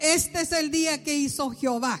Este es el día que hizo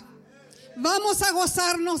Jehová. Vamos a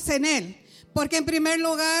gozarnos en él, porque en primer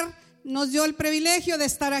lugar nos dio el privilegio de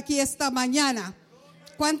estar aquí esta mañana.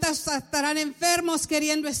 ¿Cuántos estarán enfermos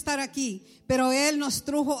queriendo estar aquí? Pero él nos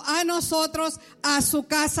trajo a nosotros a su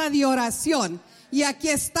casa de oración. Y aquí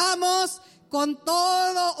estamos con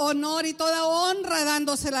todo honor y toda honra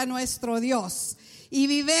dándosela a nuestro Dios. Y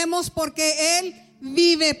vivemos porque él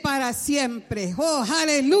vive para siempre. Oh,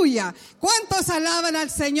 aleluya. ¿Cuántos alaban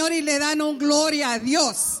al Señor y le dan un gloria a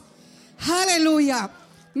Dios? Aleluya.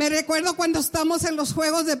 Me recuerdo cuando estamos en los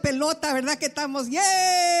juegos de pelota, ¿verdad? Que estamos,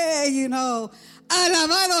 yeah, you know.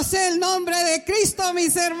 Alabado sea el nombre de Cristo,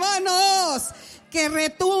 mis hermanos. Que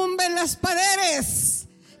retumben las paredes,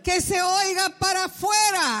 que se oiga para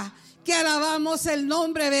afuera, que alabamos el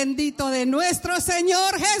nombre bendito de nuestro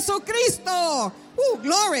Señor Jesucristo.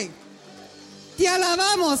 Glory. Te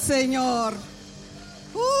alabamos, Señor.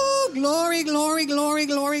 Glory, glory, glory,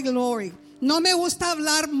 glory, glory. No me gusta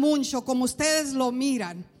hablar mucho, como ustedes lo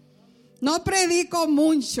miran. No predico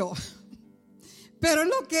mucho. Pero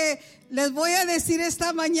lo que les voy a decir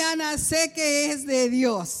esta mañana sé que es de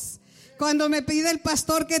Dios. Cuando me pide el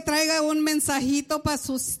pastor que traiga un mensajito para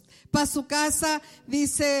su casa,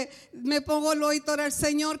 dice, me pongo el oído al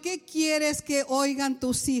Señor, ¿qué quieres que oigan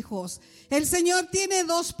tus hijos? El Señor tiene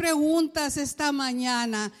 2 preguntas esta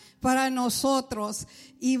mañana para nosotros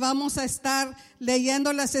y vamos a estar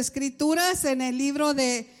leyendo las escrituras en el libro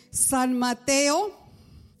de San Mateo,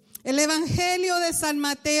 el Evangelio de San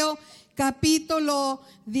Mateo, capítulo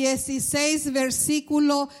 16,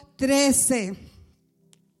 versículo 13.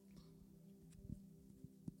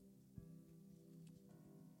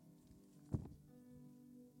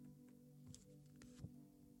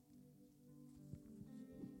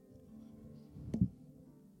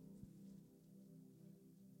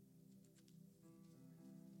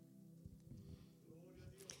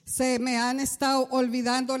 Se me han estado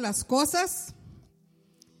olvidando las cosas.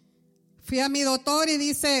 Fui a mi doctor y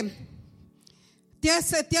dice,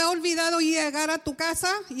 ¿te ha olvidado llegar a tu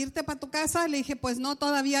casa, irte para tu casa? Le dije, pues no,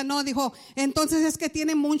 todavía no. Dijo, entonces es que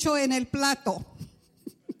tiene mucho en el plato.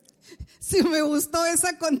 Sí, me gustó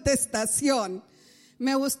esa contestación.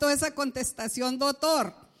 Me gustó esa contestación,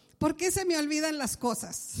 doctor. ¿Por qué se me olvidan las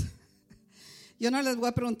cosas? Yo no les voy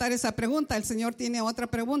a preguntar esa pregunta. El Señor tiene otra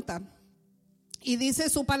pregunta. Y dice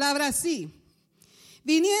su palabra así: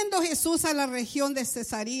 viniendo Jesús a la región de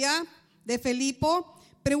Cesarea de Filipo,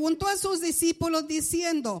 preguntó a sus discípulos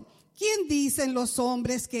diciendo, ¿quién dicen los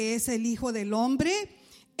hombres que es el Hijo del Hombre?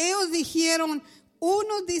 Ellos dijeron,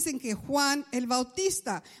 unos dicen que Juan el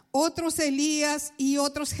Bautista, otros Elías y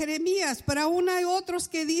otros Jeremías, pero aún hay otros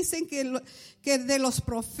que dicen que de los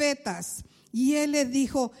profetas. Y él les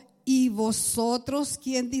dijo, ¿y vosotros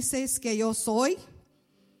quién dices que yo soy?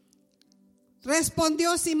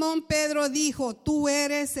 Respondió Simón Pedro, dijo, tú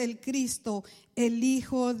eres el Cristo, el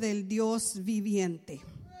Hijo del Dios viviente.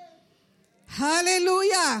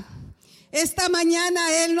 Aleluya. Esta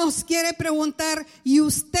mañana Él nos quiere preguntar, ¿y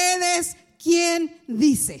ustedes quién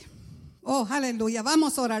dice? Oh, aleluya.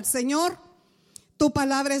 Vamos a orar. Señor, tu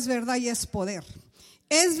palabra es verdad y es poder.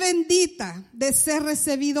 Es bendita de ser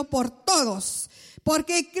recibido por todos.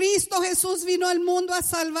 Porque Cristo Jesús vino al mundo a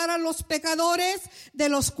salvar a los pecadores, de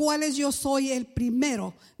los cuales yo soy el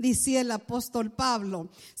primero, decía el apóstol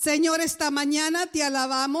Pablo. Señor, esta mañana te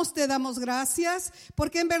alabamos, te damos gracias,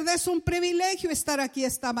 porque en verdad es un privilegio estar aquí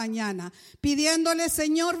esta mañana, pidiéndole,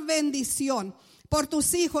 Señor, bendición por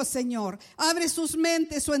tus hijos, Señor. Abre sus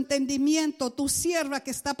mentes, su entendimiento, tu sierva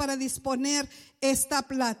que está para disponer esta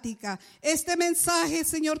plática, este mensaje,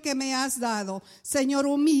 Señor, que me has dado. Señor,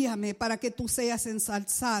 humíllame para que tú seas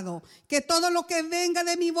ensalzado, que todo lo que venga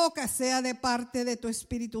de mi boca sea de parte de tu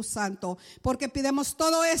Espíritu Santo, porque pidemos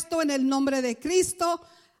todo esto en el nombre de Cristo.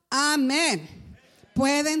 Amén.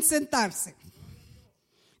 Pueden sentarse.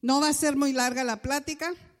 No va a ser muy larga la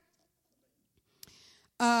plática.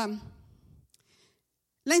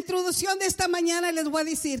 La introducción de esta mañana les voy a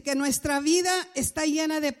decir que nuestra vida está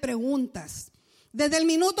llena de preguntas. Desde el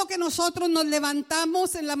minuto que nosotros nos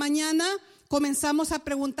levantamos en la mañana, comenzamos a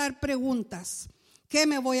preguntar preguntas. ¿Qué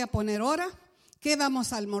me voy a poner ahora? ¿Qué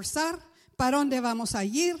vamos a almorzar? ¿Para dónde vamos a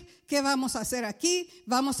ir? ¿Qué vamos a hacer aquí?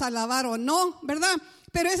 ¿Vamos a lavar o no? ¿Verdad?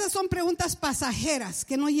 Pero esas son preguntas pasajeras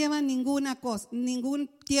que no llevan ninguna cosa, ningún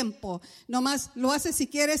tiempo. Nomás lo haces si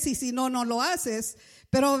quieres y si no, no lo haces.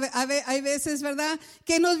 Pero hay veces, ¿verdad?,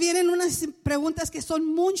 que nos vienen unas preguntas que son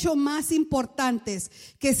mucho más importantes,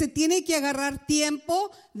 que se tiene que agarrar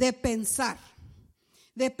tiempo de pensar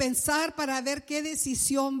para ver qué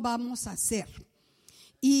decisión vamos a hacer.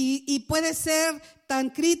 Y puede ser tan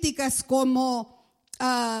críticas como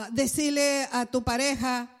decirle a tu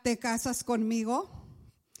pareja, ¿te casas conmigo?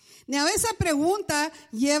 Now, esa pregunta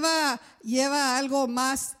lleva algo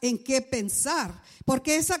más en qué pensar,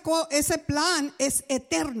 porque ese plan es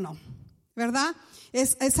eterno, ¿verdad?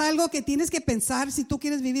 Es algo que tienes que pensar si tú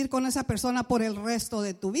quieres vivir con esa persona por el resto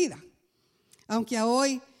de tu vida. Aunque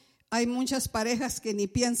hoy hay muchas parejas que ni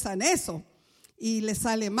piensan eso y les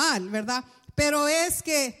sale mal, ¿verdad? Pero es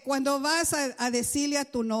que cuando vas a decirle a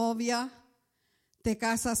tu novia, ¿te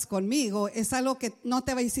casas conmigo? Es algo que no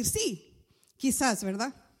te va a decir sí, quizás,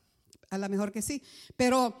 ¿verdad? A lo mejor que sí.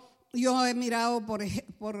 Pero yo he mirado por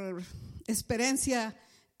experiencia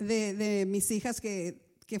de mis hijas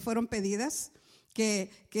que fueron pedidas,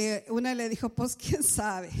 que una le dijo, pues quién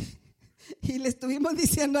sabe. Y le estuvimos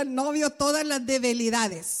diciendo al novio todas las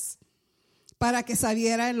debilidades para que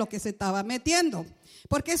sabiera en lo que se estaba metiendo.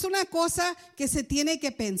 Porque es una cosa que se tiene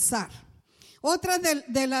que pensar. Otra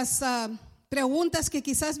de las preguntas que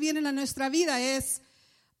quizás vienen a nuestra vida es,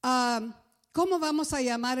 ¿cómo vamos a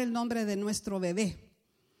llamar el nombre de nuestro bebé?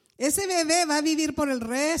 Ese bebé va a vivir por el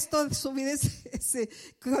resto de su vida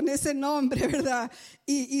con ese nombre, ¿verdad?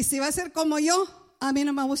 Y si va a ser como yo, a mí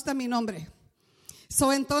no me gusta mi nombre.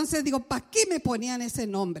 Entonces digo, ¿para qué me ponían ese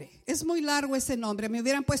nombre? Es muy largo ese nombre. Me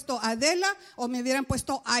hubieran puesto Adela o me hubieran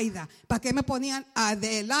puesto Aida. ¿Para qué me ponían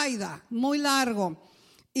Adelaida? Muy largo.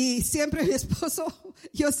 Y siempre mi esposo,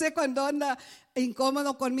 yo sé cuando anda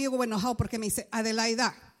incómodo conmigo o enojado porque me dice,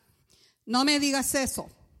 Adelaida, no me digas eso.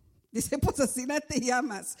 Dice, pues así no te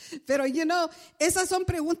llamas. Pero esas son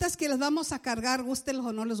preguntas que las vamos a cargar, gústenlos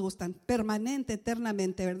o no les gustan, permanente,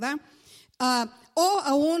 eternamente, ¿verdad? O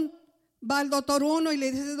aún va al doctor uno y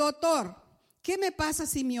le dice, doctor, ¿qué me pasa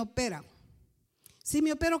si me opera? Si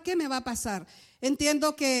me opero, ¿qué me va a pasar?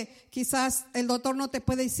 Entiendo que quizás el doctor no te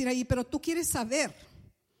puede decir ahí, pero tú quieres saber,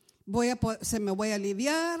 ¿se me voy a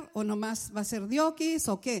aliviar o nomás va a ser diokis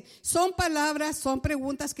o qué? Son palabras, son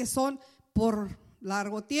preguntas que son por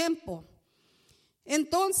largo tiempo.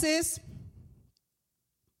 Entonces,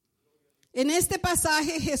 en este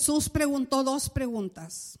pasaje Jesús preguntó dos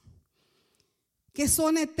preguntas que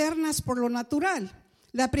son eternas por lo natural.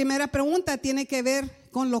 La primera pregunta tiene que ver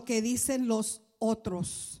con lo que dicen los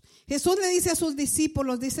otros. Jesús le dice a sus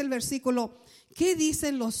discípulos, dice el versículo, ¿qué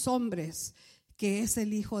dicen los hombres que es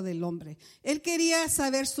el Hijo del Hombre? Él quería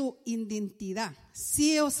saber su identidad.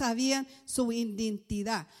 Sí, ellos sabían su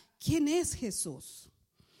identidad. ¿Quién es Jesús?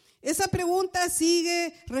 Esa pregunta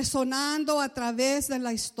sigue resonando a través de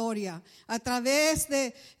la historia, a través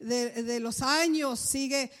de los años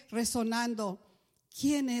sigue resonando.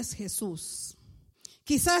 ¿Quién es Jesús?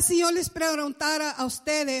 Quizás si yo les preguntara a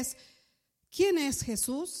ustedes, ¿quién es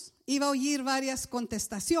Jesús? Iba a oír varias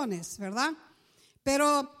contestaciones, ¿verdad?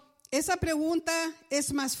 Pero esa pregunta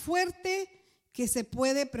es más fuerte que se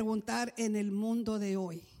puede preguntar en el mundo de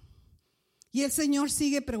hoy. Y el Señor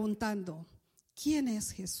sigue preguntando, ¿quién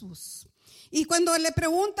es Jesús? Y cuando le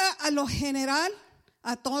pregunta a lo general,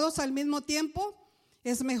 a todos al mismo tiempo,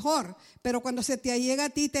 es mejor. Pero cuando se te llega a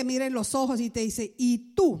ti, te mira en los ojos y te dice,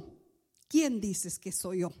 ¿y tú? ¿Quién dices que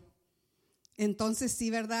soy yo? Entonces sí,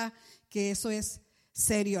 ¿verdad? Que eso es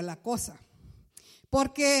serio la cosa.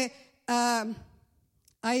 Porque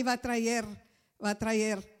ahí va a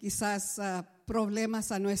traer quizás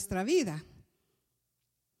problemas a nuestra vida.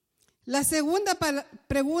 La segunda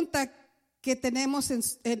pregunta que tenemos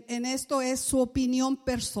en esto es su opinión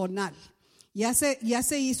personal. Ya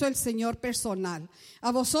se hizo el Señor personal.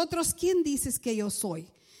 A vosotros, ¿quién dices que yo soy?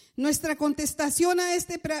 Nuestra contestación a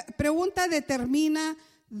esta pregunta determina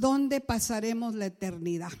dónde pasaremos la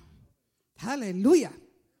eternidad. Aleluya.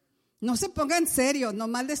 No se pongan serios,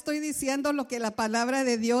 nomás le estoy diciendo lo que la palabra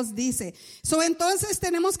de Dios dice. Entonces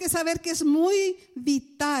tenemos que saber que es muy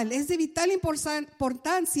vital, es de vital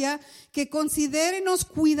importancia que considérenos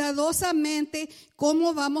cuidadosamente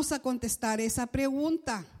cómo vamos a contestar esa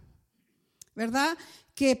pregunta, ¿verdad?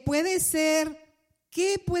 ¿Qué puede ser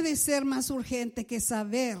más urgente que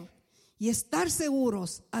saber y estar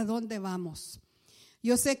seguros a dónde vamos?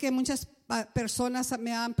 Yo sé que muchas personas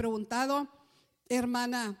me han preguntado,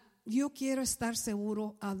 hermana, yo quiero estar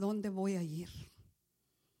seguro a dónde voy a ir.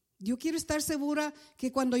 Yo quiero estar segura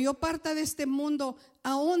que cuando yo parta de este mundo,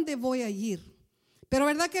 ¿a dónde voy a ir? Pero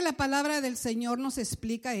 ¿verdad que la palabra del Señor nos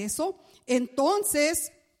explica eso?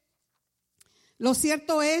 Entonces, lo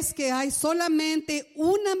cierto es que hay solamente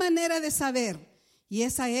una manera de saber, y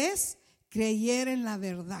esa es creer en la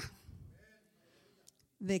verdad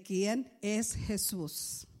de quién es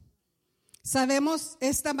Jesús. Sabemos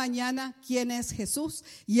esta mañana quién es Jesús.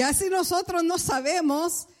 Y así nosotros no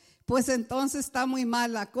sabemos, pues entonces está muy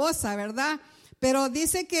mal la cosa, ¿verdad? Pero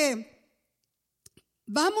dice que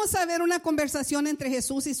Vamos a ver una conversación entre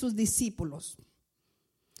Jesús y sus discípulos.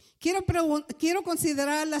 Quiero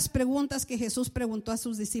considerar las preguntas que Jesús preguntó a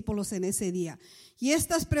sus discípulos en ese día. Y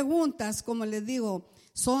estas preguntas, como les digo,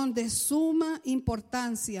 son de suma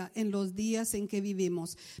importancia en los días en que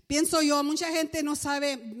vivimos. Pienso yo, mucha gente no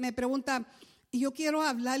sabe, me pregunta, yo quiero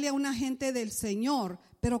hablarle a una gente del Señor,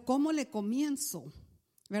 pero ¿cómo le comienzo?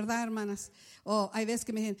 ¿Verdad, hermanas? O hay veces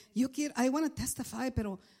que me dicen, I want to testify,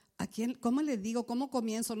 pero ¿a quién? ¿Cómo le digo? ¿Cómo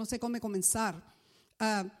comienzo? No sé cómo comenzar.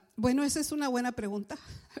 Bueno, esa es una buena pregunta,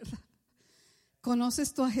 ¿verdad?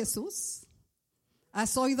 ¿Conoces tú a Jesús?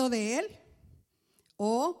 ¿Has oído de Él?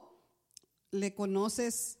 ¿O le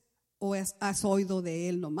conoces o has oído de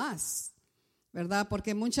Él nomás? ¿Verdad?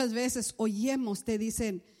 Porque muchas veces oyemos, te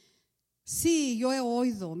dicen, sí, yo he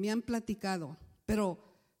oído, me han platicado, pero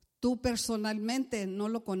tú personalmente no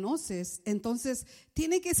lo conoces. Entonces,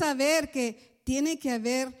 tiene que saber que tiene que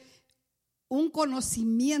haber un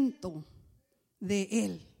conocimiento de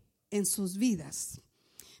Él en sus vidas.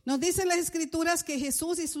 Nos dicen las Escrituras que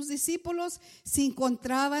Jesús y sus discípulos se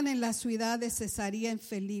encontraban en la ciudad de Cesarea en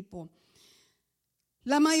Filipo.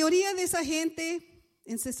 La mayoría de esa gente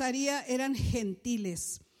en Cesarea eran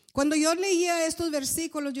gentiles. Cuando yo leía estos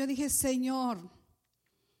versículos, yo dije, Señor,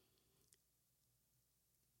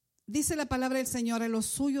 dice la palabra del Señor, a los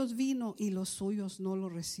suyos vino y los suyos no lo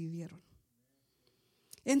recibieron.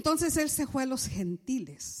 Entonces Él se fue a los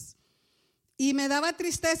gentiles. Y me daba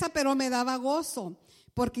tristeza, pero me daba gozo,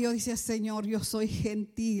 porque yo decía, Señor, yo soy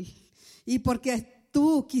gentil. Y porque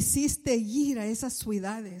tú quisiste ir a esas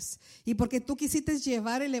ciudades, y porque tú quisiste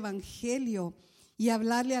llevar el evangelio y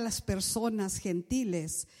hablarle a las personas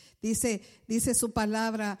gentiles, dice su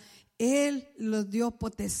palabra, Él los dio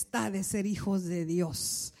potestad de ser hijos de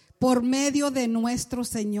Dios por medio de nuestro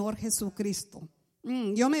Señor Jesucristo.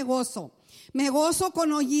 Yo me gozo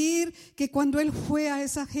con oír que cuando Él fue a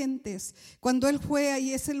esas gentes, cuando Él fue a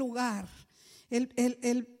ese lugar,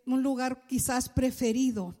 un lugar quizás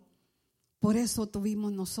preferido, por eso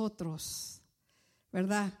tuvimos nosotros,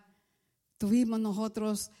 ¿verdad? Tuvimos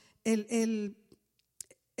nosotros el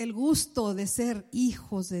gusto de ser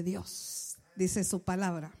hijos de Dios, dice su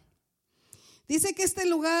palabra. Dice que este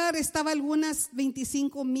lugar estaba a algunas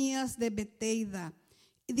 25 millas de Betsaida.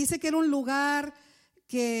 Dice que era un lugar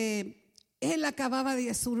que Él acababa de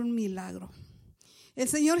hacer un milagro. El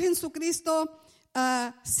Señor Jesucristo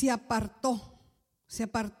se apartó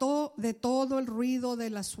de todo el ruido de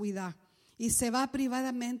la ciudad y se va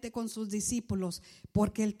privadamente con sus discípulos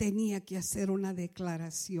porque Él tenía que hacer una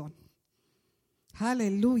declaración.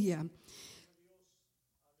 Aleluya.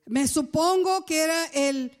 Me supongo que era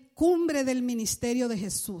el cumbre del ministerio de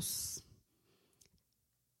Jesús.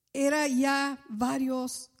 Era ya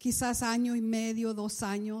varios, quizás año y medio, 2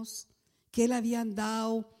 años, que Él había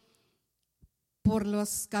andado por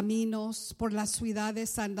los caminos, por las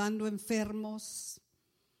ciudades, andando enfermos,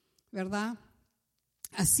 ¿verdad?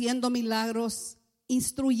 Haciendo milagros,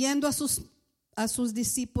 instruyendo a sus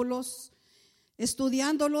discípulos,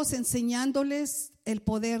 estudiándolos, enseñándoles el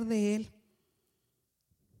poder de Él.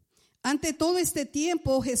 Ante todo este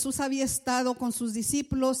tiempo, Jesús había estado con sus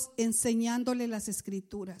discípulos enseñándole las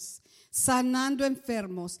Escrituras, sanando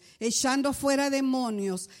enfermos, echando fuera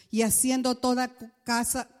demonios y haciendo toda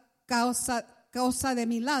causa de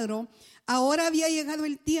milagro. Ahora había llegado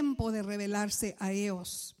el tiempo de revelarse a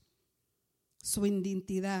ellos su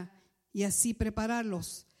identidad y así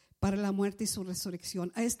prepararlos para la muerte y su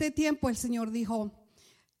resurrección. A este tiempo el Señor dijo,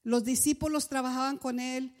 los discípulos trabajaban con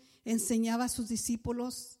Él, enseñaba a sus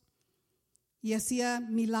discípulos y hacía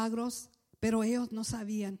milagros, pero ellos no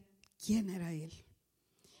sabían quién era Él.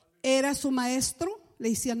 Era su maestro, le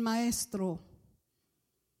decían maestro.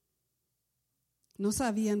 No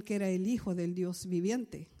sabían que era el Hijo del Dios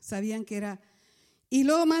viviente, sabían que era. Y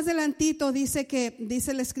luego más adelantito dice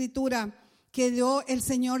la Escritura que el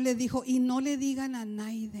Señor le dijo, y no le digan a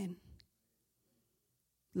nadie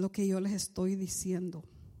lo que yo les estoy diciendo.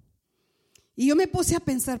 Y yo me puse a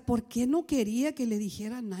pensar, ¿por qué no quería que le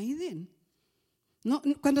dijera a nadie? No,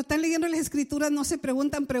 cuando están leyendo las Escrituras no se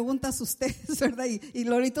preguntan preguntas ustedes, ¿verdad? Y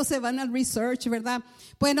luego se van al research, ¿verdad?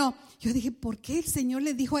 Bueno, yo dije, ¿por qué el Señor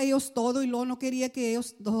les dijo a ellos todo y luego no quería que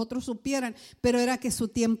los otros supieran? Pero era que su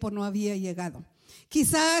tiempo no había llegado.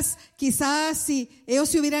 Quizás si ellos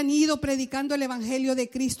se hubieran ido predicando el evangelio de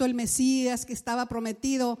Cristo, el Mesías que estaba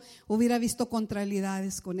prometido, hubiera visto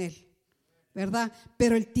contrariedades con Él, ¿verdad?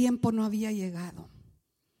 Pero el tiempo no había llegado.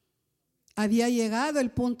 Había llegado el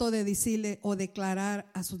punto de decirle o declarar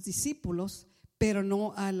a sus discípulos, pero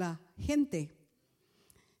no a la gente.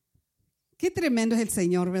 Qué tremendo es el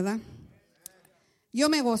Señor, ¿verdad? Yo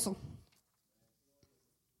me gozo.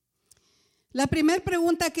 La primera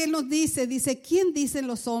pregunta que él nos dice, ¿quién dicen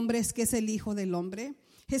los hombres que es el Hijo del Hombre?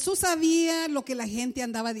 Jesús sabía lo que la gente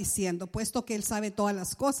andaba diciendo, puesto que él sabe todas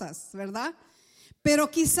las cosas, ¿verdad?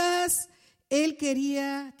 Pero quizás él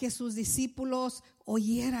quería que sus discípulos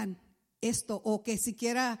oyeran esto, o que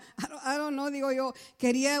siquiera, I don't know, digo yo,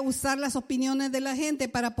 quería usar las opiniones de la gente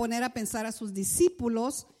para poner a pensar a sus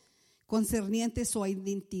discípulos concerniente su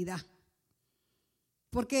identidad.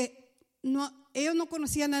 Porque ellos no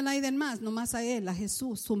conocían a nadie más, nomás a él, a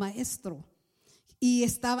Jesús, su maestro. Y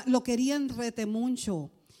lo querían rete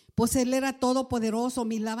mucho. Pues él era todopoderoso,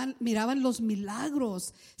 miraban los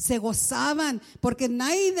milagros, se gozaban, porque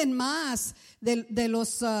nadie más de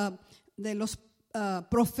los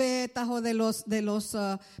profetas o de los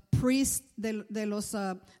priests, de los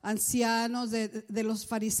ancianos, de los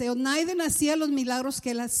fariseos, nadie hacía los milagros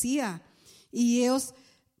que él hacía. Y ellos,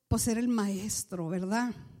 pues era el maestro,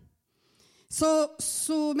 ¿verdad?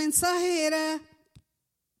 Su mensaje era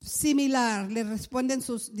similar. Le responden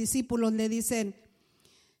sus discípulos, le dicen: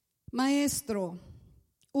 Maestro,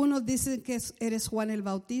 unos dicen que eres Juan el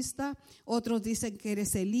Bautista, otros dicen que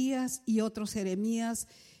eres Elías y otros Jeremías,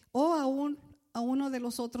 o aún a uno de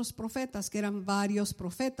los otros profetas, que eran varios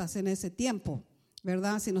profetas en ese tiempo,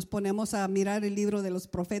 ¿verdad? Si nos ponemos a mirar el libro de los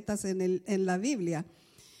profetas en la Biblia.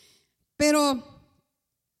 Pero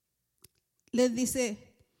les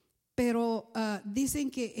dice, dicen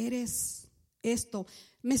que eres esto.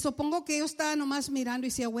 Me supongo que ellos estaban nomás mirando y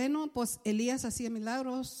decía, bueno, pues Elías hacía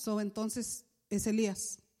milagros, entonces es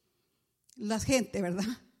Elías. La gente, ¿verdad?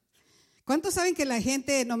 ¿Cuántos saben que la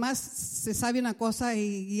gente nomás se sabe una cosa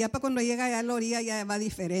y ya para cuando llega a la orilla ya va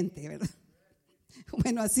diferente, ¿verdad?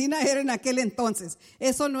 Bueno, así era en aquel entonces.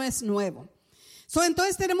 Eso no es nuevo.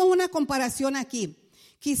 Entonces tenemos una comparación aquí.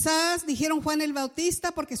 Quizás dijeron Juan el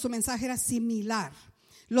Bautista porque su mensaje era similar.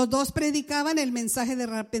 Los dos predicaban el mensaje de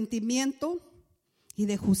arrepentimiento y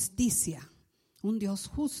de justicia. Un Dios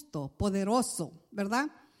justo, poderoso, ¿verdad?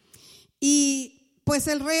 Y pues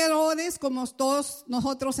el rey Herodes, como todos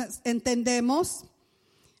nosotros entendemos,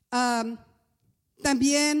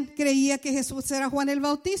 también creía que Jesús era Juan el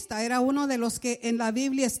Bautista. Era uno de los que en la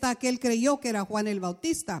Biblia está que él creyó que era Juan el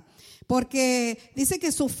Bautista. Porque dice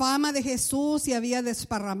que su fama de Jesús se había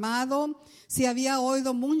desparramado, se había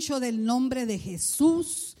oído mucho del nombre de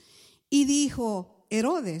Jesús. Y dijo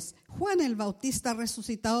Herodes: Juan el Bautista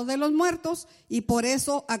resucitado de los muertos, y por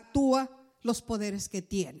eso actúa los poderes que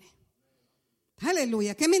tiene.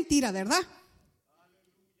 Aleluya, qué mentira, ¿verdad?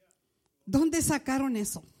 ¿Dónde sacaron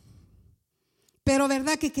eso? Pero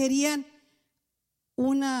verdad que querían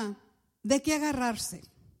de qué agarrarse.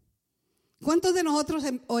 ¿Cuántos de nosotros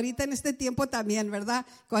ahorita en este tiempo también, verdad?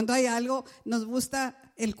 Cuando hay algo, nos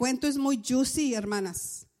gusta, el cuento es muy juicy,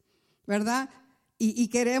 hermanas, ¿verdad? Y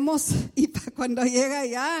queremos, y cuando llega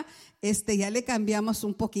ya le cambiamos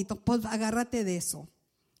un poquito, pues agárrate de eso.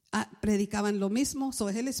 Predicaban lo mismo,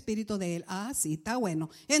 es el espíritu de él. Sí, está bueno.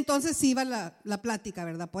 Entonces iba la plática,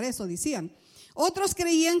 ¿verdad? Por eso decían. Otros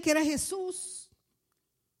creían que era Jesús,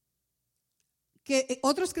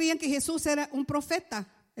 otros creían que Jesús era un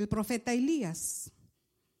profeta, el profeta Elías.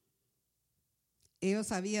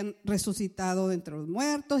 Ellos habían resucitado de entre los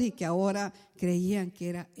muertos y que ahora creían que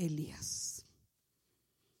era Elías,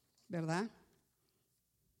 ¿verdad?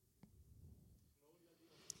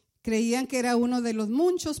 Creían que era uno de los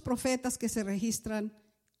muchos profetas que se registran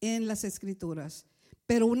en las Escrituras.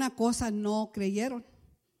 Pero una cosa no creyeron,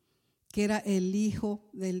 que era el Hijo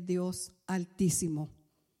del Dios Altísimo.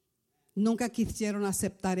 Nunca quisieron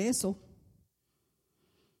aceptar eso.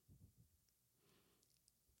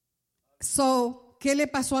 ¿Qué le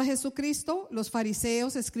pasó a Jesucristo? Los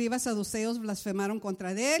fariseos, escribas, saduceos blasfemaron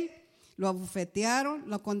contra él, lo abofetearon,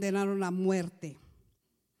 lo condenaron a muerte.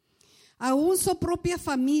 Aún su propia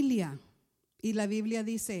familia, y la Biblia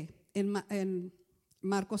dice en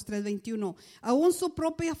Marcos 3:21, aún su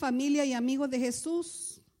propia familia y amigos de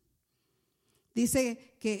Jesús,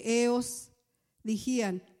 dice que ellos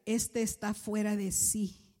dijían: este está fuera de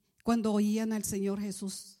sí, cuando oían al Señor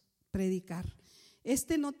Jesús predicar.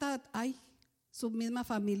 No está, su misma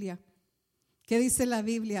familia. ¿Qué dice la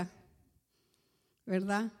Biblia?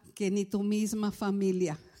 ¿Verdad? Que ni tu misma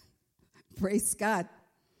familia. Praise God.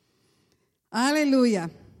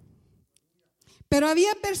 Aleluya. Pero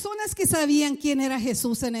había personas que sabían quién era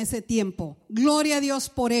Jesús en ese tiempo. Gloria a Dios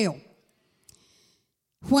por ello.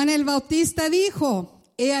 Juan el Bautista dijo: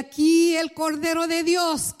 he aquí el Cordero de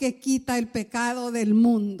Dios que quita el pecado del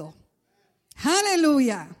mundo.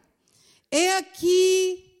 Aleluya. He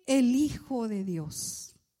aquí el Hijo de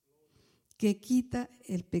Dios que quita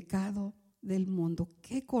el pecado del mundo.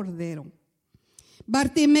 ¡Qué cordero!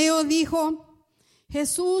 Bartimeo dijo: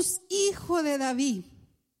 Jesús, hijo de David,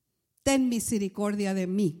 ten misericordia de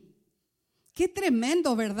mí. Qué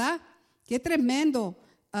tremendo, ¿verdad? Qué tremendo.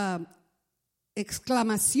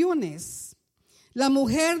 Exclamaciones. La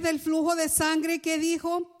mujer del flujo de sangre que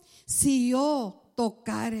dijo, si yo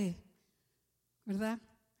tocare, ¿verdad?,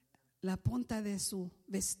 la punta de su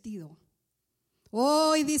vestido.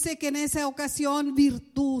 Hoy dice que en esa ocasión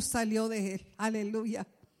virtud salió de él. Aleluya.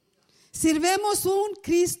 Sirvemos un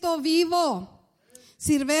Cristo vivo.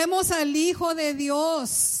 Sirvemos al Hijo de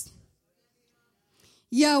Dios.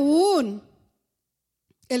 Y aún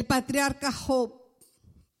el patriarca Job,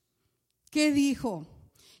 ¿qué dijo?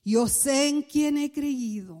 Yo sé en quién he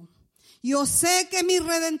creído. Yo sé que mi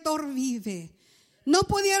Redentor vive. ¿No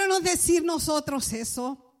pudiéramos decir nosotros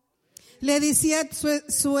eso? Le decía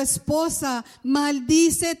su esposa,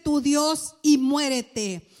 maldice tu Dios y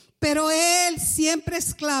muérete. Pero él siempre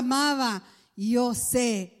exclamaba, yo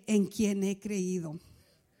sé en quién he creído.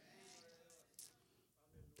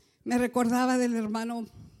 Me recordaba del hermano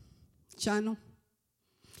Chano,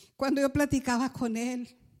 cuando yo platicaba con él,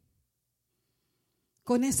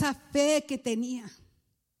 con esa fe que tenía.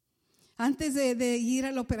 Antes de ir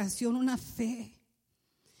a la operación, una fe.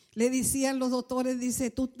 Le decían los doctores,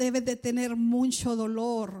 dice, tú debes de tener mucho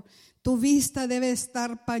dolor, tu vista debe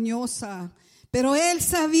estar pañosa. Pero él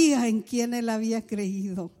sabía en quién él había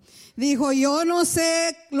creído. Dijo, yo no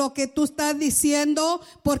sé lo que tú estás diciendo,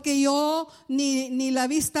 porque yo ni la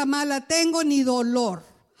vista mala tengo, ni dolor.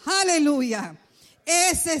 Aleluya.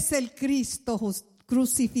 Ese es el Cristo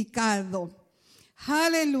crucificado.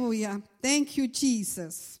 Aleluya. Thank you,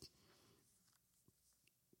 Jesus.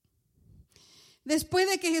 Después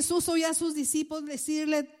de que Jesús oía a sus discípulos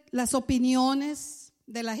decirle las opiniones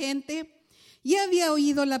de la gente, ya había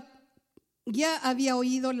oído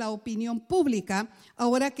la opinión pública,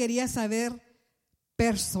 ahora quería saber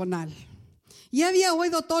personal. Ya había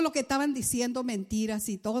oído todo lo que estaban diciendo, mentiras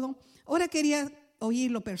y todo, ahora quería oír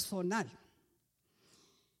lo personal.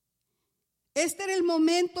 Este era el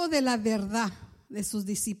momento de la verdad de sus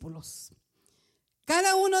discípulos.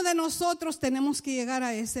 Cada uno de nosotros tenemos que llegar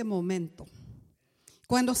a ese momento,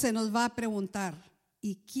 cuando se nos va a preguntar,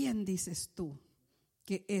 ¿y quién dices tú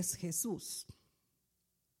que es Jesús?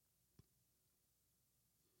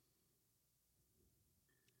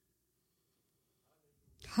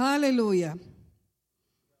 Aleluya.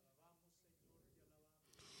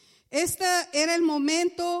 Este era el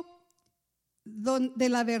momento de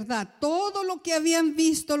la verdad. Todo lo que habían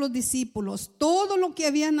visto los discípulos, todo lo que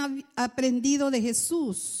habían aprendido de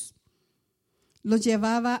Jesús, los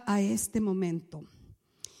llevaba a este momento.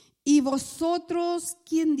 ¿Y vosotros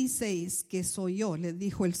quién diceis que soy yo? Les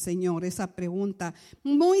dijo el Señor. Esa pregunta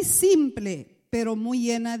muy simple, pero muy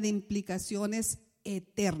llena de implicaciones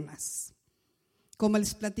eternas. Como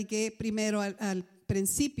les platiqué primero al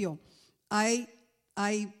principio, hay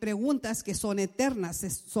preguntas que son eternas,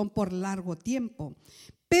 son por largo tiempo.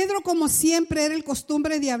 Pedro, como siempre, era el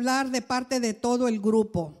costumbre de hablar de parte de todo el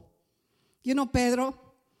grupo. Pedro,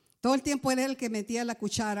 todo el tiempo era el que metía la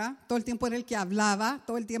cuchara, todo el tiempo era el que hablaba,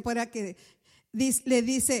 todo el tiempo era el que le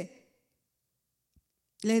dice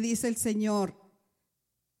el Señor,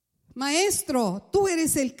 Maestro, tú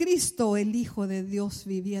eres el Cristo, el Hijo de Dios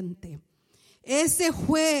viviente. Ese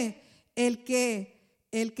fue el que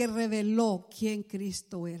reveló quién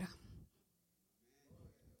Cristo era.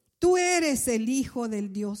 Tú eres el Hijo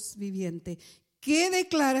del Dios viviente. Qué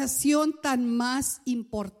declaración tan más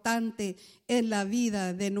importante en la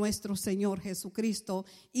vida de nuestro Señor Jesucristo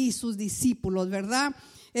y sus discípulos, ¿verdad?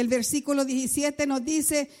 El versículo 17 nos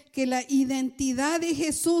dice que la identidad de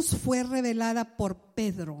Jesús fue revelada por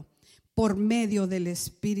Pedro por medio del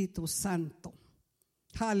Espíritu Santo.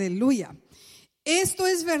 Aleluya. Esto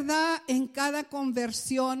es verdad en cada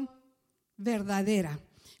conversión verdadera.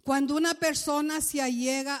 Cuando una persona se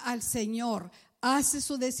allega al Señor, hace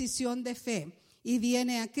su decisión de fe y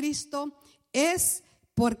viene a Cristo, es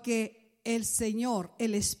porque el Señor,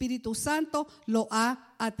 el Espíritu Santo, lo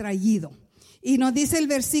ha atraído. Y nos dice el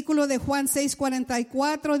versículo de Juan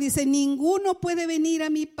 6:44, dice, ninguno puede venir a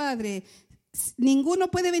mi Padre, ninguno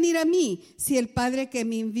puede venir a mí si el Padre que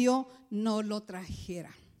me envió no lo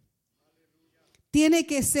trajera. Tiene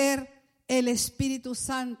que ser el Espíritu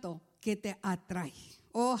Santo que te atrae.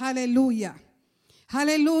 Oh, aleluya.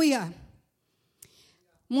 Aleluya.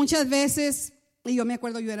 Muchas veces, y yo me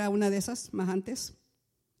acuerdo, yo era una de esas, más antes,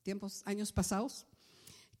 años pasados,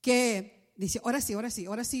 que dice, ahora sí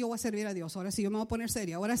yo voy a servir a Dios, ahora sí yo me voy a poner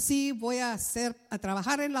seria, ahora sí voy a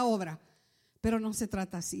trabajar en la obra. Pero no se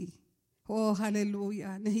trata así. Oh,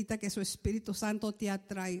 aleluya. Necesita que su Espíritu Santo te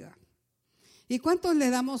atraiga. ¿Y cuántos le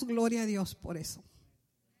damos gloria a Dios por eso?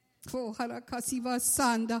 Ojalá casi va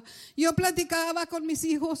sanda. Yo platicaba con mis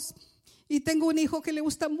hijos y tengo un hijo que le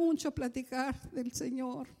gusta mucho platicar del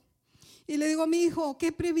Señor. Y le digo, mi hijo,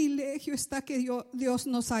 qué privilegio está que Dios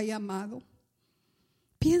nos ha llamado.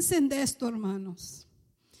 Piensen de esto, hermanos.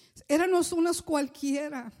 Éramos unos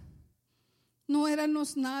cualquiera. No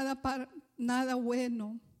éramos nada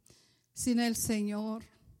bueno sin el Señor.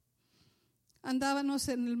 Andábamos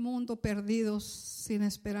en el mundo perdidos, sin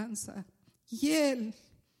esperanza. Y Él,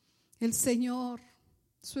 el Señor,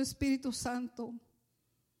 su Espíritu Santo,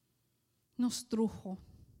 nos trujo.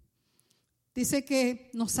 Dice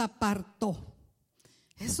que nos apartó.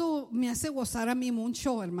 Eso me hace gozar a mí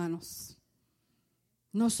mucho, hermanos.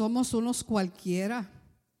 No somos unos cualquiera.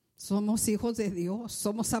 Somos hijos de Dios.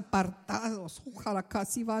 Somos apartados. Ojalá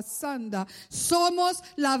casi va sanda. Somos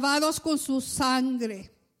lavados con su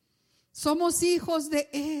sangre. Somos hijos de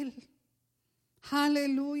Él.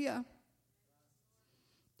 Aleluya.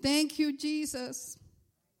 Thank you, Jesus.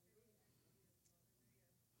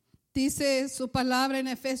 Dice su palabra en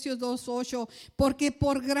Efesios 2:8, porque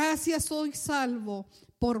por gracia soy salvo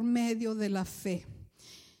por medio de la fe.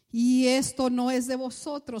 Y esto no es de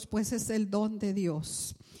vosotros, pues es el don de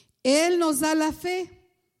Dios. Él nos da la fe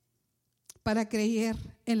para creer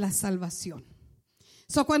en la salvación.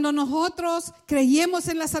 Cuando nosotros creemos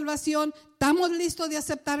en la salvación, estamos listos de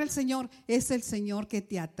aceptar al Señor. Es el Señor que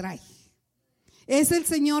te atrae. Es el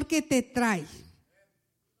Señor que te trae.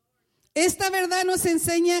 Esta verdad nos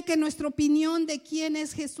enseña que nuestra opinión de quién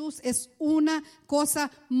es Jesús es una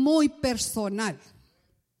cosa muy personal.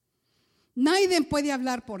 Nadie puede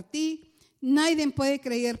hablar por ti, nadie puede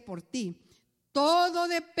creer por ti. Todo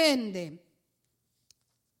depende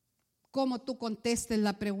cómo tú contestes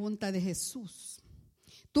la pregunta de Jesús.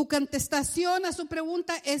 Tu contestación a su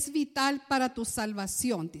pregunta es vital para tu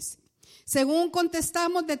salvación, dice. Según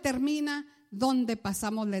contestamos, determina dónde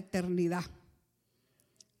pasamos la eternidad.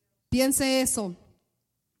 Piense eso.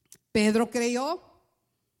 Pedro creyó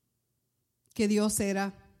que Dios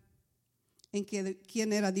era,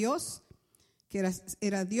 ¿quién era Dios? Que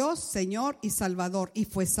era Dios, Señor y Salvador, y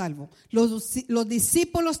fue salvo. Los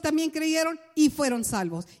discípulos también creyeron y fueron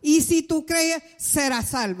salvos. Y si tú crees,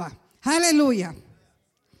 serás salva. Aleluya.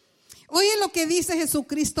 Oye lo que dice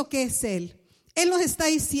Jesucristo que es Él. Él nos está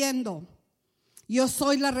diciendo, yo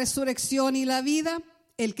soy la resurrección y la vida.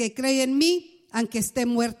 El que cree en mí, aunque esté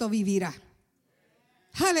muerto, vivirá.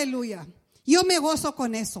 Aleluya. Yo me gozo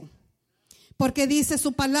con eso. Porque dice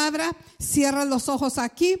su palabra, cierra los ojos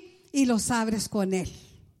aquí y los abres con Él.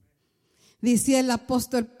 Dice el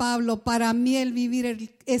apóstol Pablo, para mí el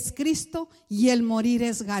vivir es Cristo y el morir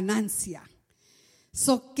es ganancia.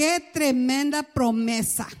 Qué tremenda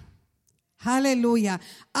promesa. Aleluya.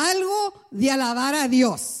 Algo de alabar a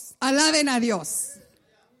Dios. Alaben a Dios.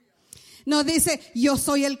 Nos dice, yo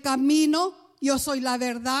soy el camino, yo soy la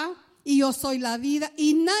verdad y yo soy la vida,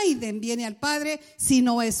 y nadie viene al Padre si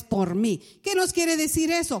no es por mí. ¿Qué nos quiere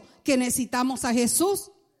decir eso? Que necesitamos a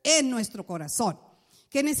Jesús en nuestro corazón,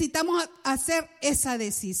 que necesitamos hacer esa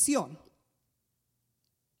decisión.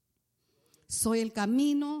 Soy el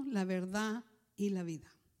camino, la verdad y la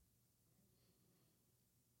vida.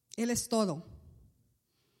 Él es todo.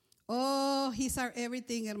 Oh, He's our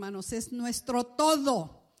everything, hermanos. Es nuestro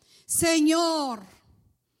todo. Señor,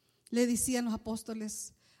 le decían los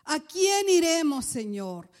apóstoles, ¿a quién iremos,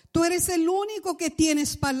 Señor? Tú eres el único que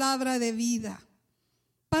tienes palabra de vida.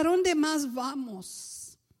 ¿Para dónde más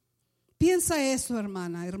vamos? Piensa eso,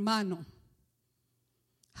 hermana, hermano.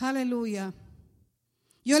 Aleluya.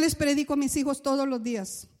 Yo les predico a mis hijos todos los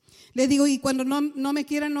días. Les digo, y cuando no me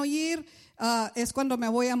quieran oír, es cuando me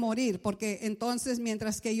voy a morir. Porque entonces,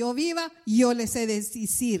 mientras que yo viva, yo les he de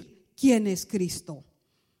decir quién es Cristo.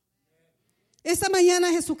 Esta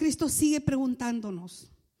mañana Jesucristo sigue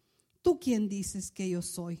preguntándonos, ¿tú quién dices que yo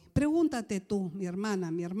soy? Pregúntate tú, mi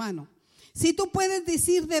hermana, mi hermano. Si tú puedes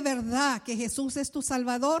decir de verdad que Jesús es tu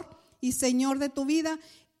Salvador y Señor de tu vida,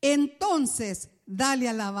 entonces dale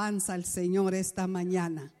alabanza al Señor esta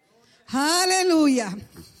mañana. Aleluya.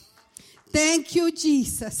 Thank you,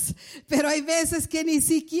 Jesus. Pero hay veces que ni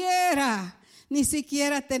siquiera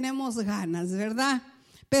tenemos ganas, ¿verdad?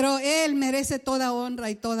 Pero Él merece toda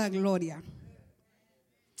honra y toda gloria.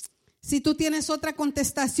 Si tú tienes otra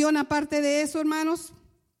contestación aparte de eso, hermanos,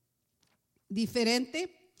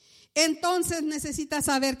 diferente, entonces necesitas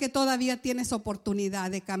saber que todavía tienes oportunidad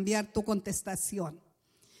de cambiar tu contestación.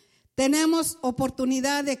 Tenemos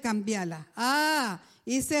oportunidad de cambiarla.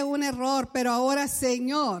 Hice un error, pero ahora,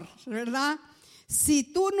 Señor, ¿verdad? Si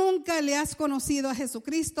tú nunca le has conocido a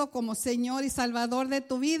Jesucristo como Señor y Salvador de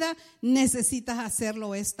tu vida, necesitas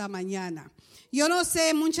hacerlo esta mañana. Yo no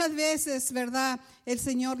sé, muchas veces, ¿verdad? El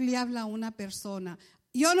Señor le habla a una persona.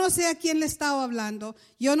 Yo no sé a quién le estaba hablando.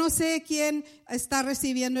 Yo no sé quién está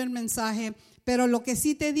recibiendo el mensaje. Pero lo que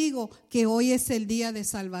sí te digo, que hoy es el día de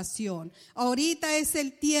salvación. Ahorita es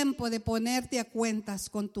el tiempo de ponerte a cuentas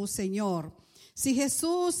con tu Señor. Si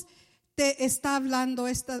Jesús te está hablando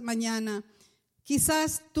esta mañana,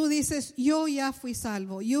 quizás tú dices, yo ya fui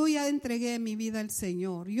salvo, yo ya entregué mi vida al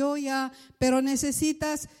Señor, pero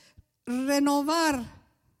necesitas renovar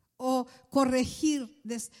o corregir,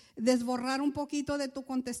 desborrar un poquito de tu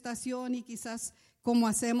contestación y quizás como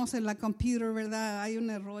hacemos en la computer, ¿verdad? Hay un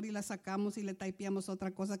error y la sacamos y le typeamos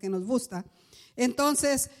otra cosa que nos gusta.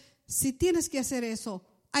 Entonces, si tienes que hacer eso,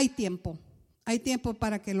 hay tiempo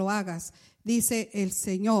para que lo hagas, dice el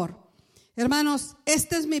Señor. Hermanos,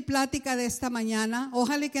 esta es mi plática de esta mañana.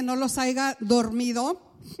 Ojalá que no los haya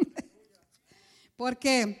dormido,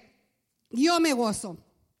 porque yo me gozo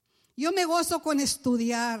con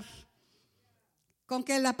estudiar, con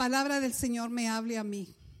que la palabra del Señor me hable a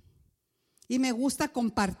mí. Y me gusta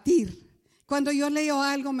compartir. Cuando yo leo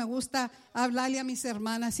algo, me gusta hablarle a mis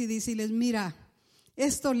hermanas y decirles, mira,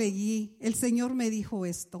 esto leí, el Señor me dijo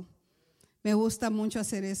esto. Me gusta mucho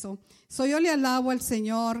hacer eso. Yo le alabo al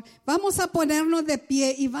Señor. Vamos a ponernos de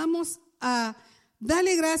pie y vamos a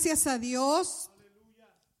darle gracias a Dios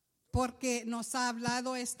porque nos ha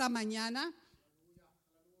hablado esta mañana.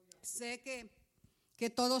 Sé que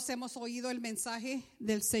todos hemos oído el mensaje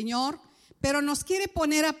del Señor, pero nos quiere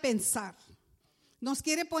poner a pensar. Nos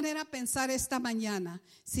quiere poner a pensar esta mañana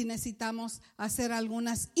si necesitamos hacer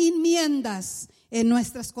algunas enmiendas en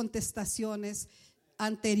nuestras contestaciones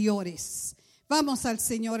anteriores. Vamos al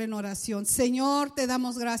Señor en oración. Señor, te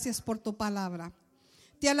damos gracias por tu palabra.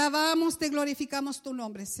 Te alabamos, te glorificamos tu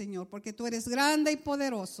nombre, Señor, porque tú eres grande y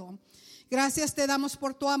poderoso. Gracias te damos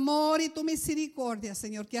por tu amor y tu misericordia,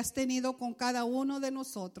 Señor, que has tenido con cada uno de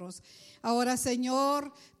nosotros. Ahora,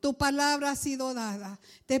 Señor, tu palabra ha sido dada.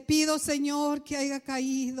 Te pido, Señor, que haya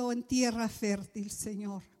caído en tierra fértil,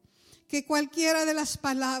 Señor. Que cualquiera de las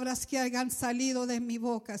palabras que hayan salido de mi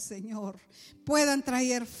boca, Señor, puedan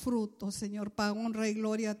traer fruto, Señor, para honra y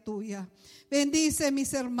gloria tuya. Bendice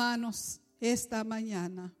mis hermanos esta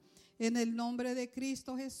mañana. En el nombre de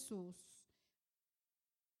Cristo Jesús.